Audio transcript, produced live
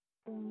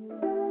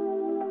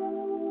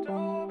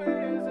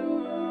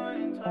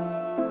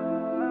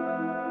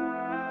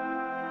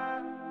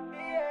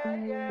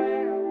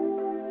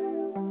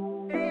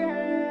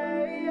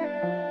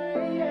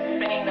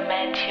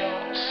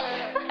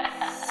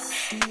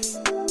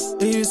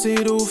Ich seh,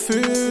 du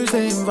fühlst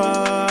den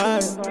Vibe.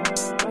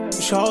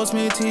 Du schaust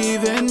mir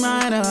tief in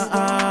meine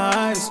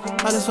Eyes.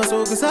 Alles, was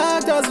du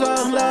gesagt hast,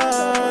 waren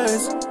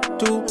Lies.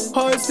 Du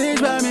heulst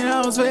nicht bei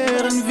mir aus,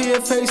 während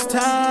wir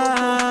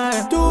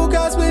FaceTime. Du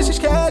kannst mich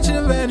nicht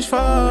catchen, wenn ich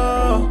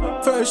fall.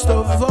 First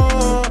of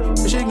all,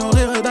 ich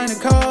ignoriere deine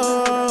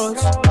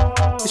Calls.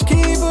 Ich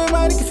keepe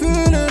meine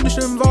Gefühle nicht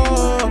im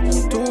Wort.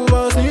 Du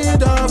warst nie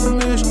da für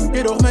mich,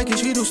 jedoch merk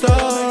ich, wie du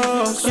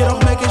stalkst.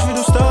 Jedoch merk ich, wie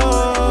du stalkst.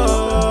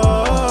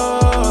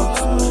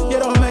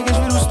 Jedoch merk ich,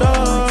 wie du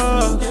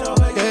stalkst.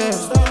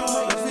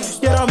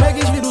 Jedoch merk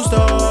ich, wie du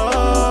stalkst.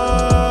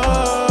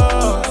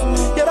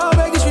 Jedoch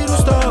merk ich, wie du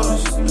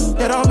stalkst.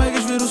 Jedoch merk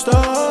ich, wie du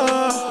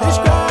stalkst. Ich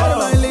bleibe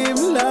mein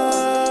Leben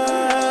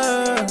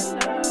lang.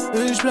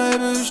 Ich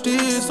bleibe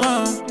stets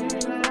dran.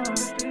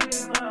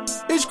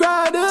 Ich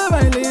grinde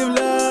mein Leben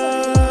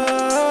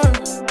lang.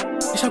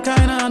 Ich hab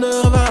keine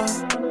andere Wahl.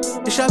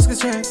 Ich hab's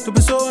gecheckt, du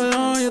bist so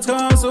alone, jetzt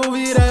kommst du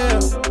wieder her.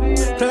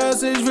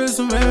 Plötzlich willst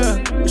du mehr.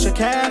 Ich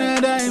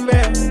erkenne deinen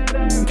Wert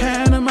und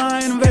kenne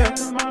meinen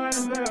Wert.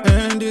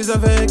 In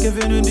dieser Welt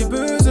gewinnen die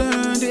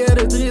Bösen, die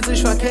Erde dreht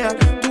sich verkehrt.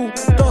 Du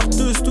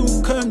dachtest,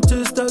 du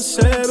könntest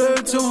dasselbe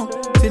tun.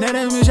 Sie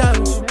nennen mich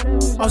alles,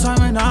 außer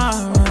meinen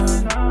Namen.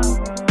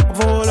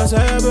 Obwohl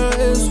dasselbe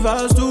ist,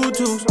 was du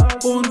tust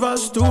und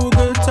was du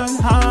getan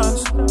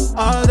hast.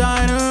 All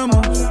deine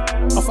Moves,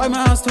 auf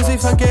einmal hast du sie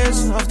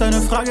vergessen. Auf deine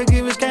Frage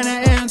gebe ich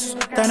keine Ernst.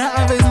 Deine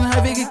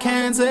Abwesenheit wird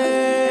gecancelt.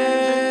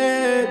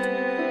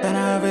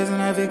 Deine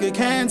Abwesenheit wird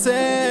gecancelt.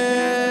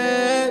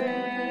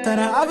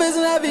 Deine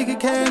Abwesenheit wird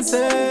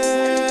gecancelt.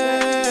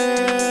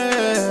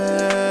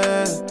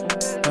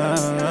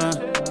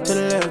 To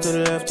the left, to the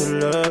left, to the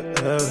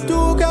left.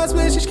 Du kannst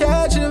mich nicht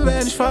catchen,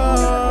 wenn ich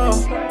fall.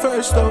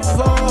 First of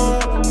all,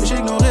 ich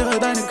ignoriere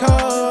deine Calls.